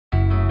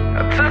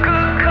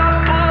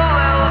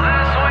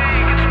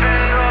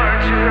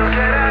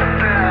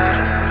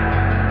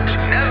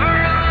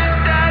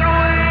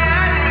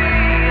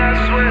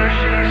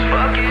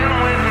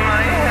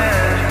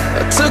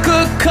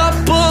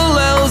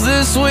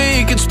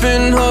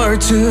been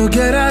hard to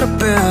get out of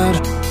bed.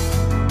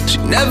 She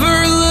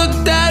never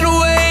looked that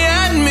way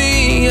at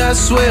me. I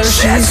swear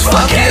she's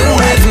fucking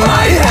with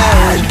my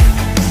head.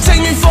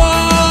 Take me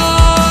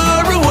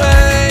far away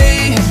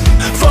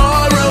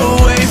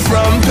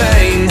from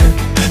pain.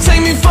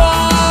 Take me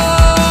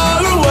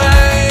far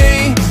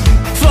away,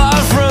 far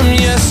from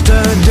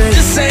yesterday.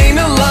 This ain't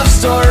a love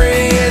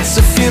story, it's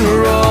a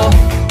funeral.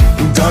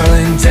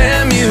 Darling,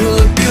 damn, you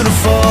look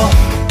beautiful.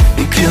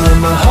 You're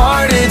killing my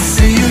heart, it's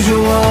the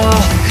usual.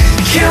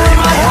 Killing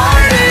my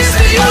heart, it's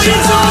the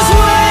usual.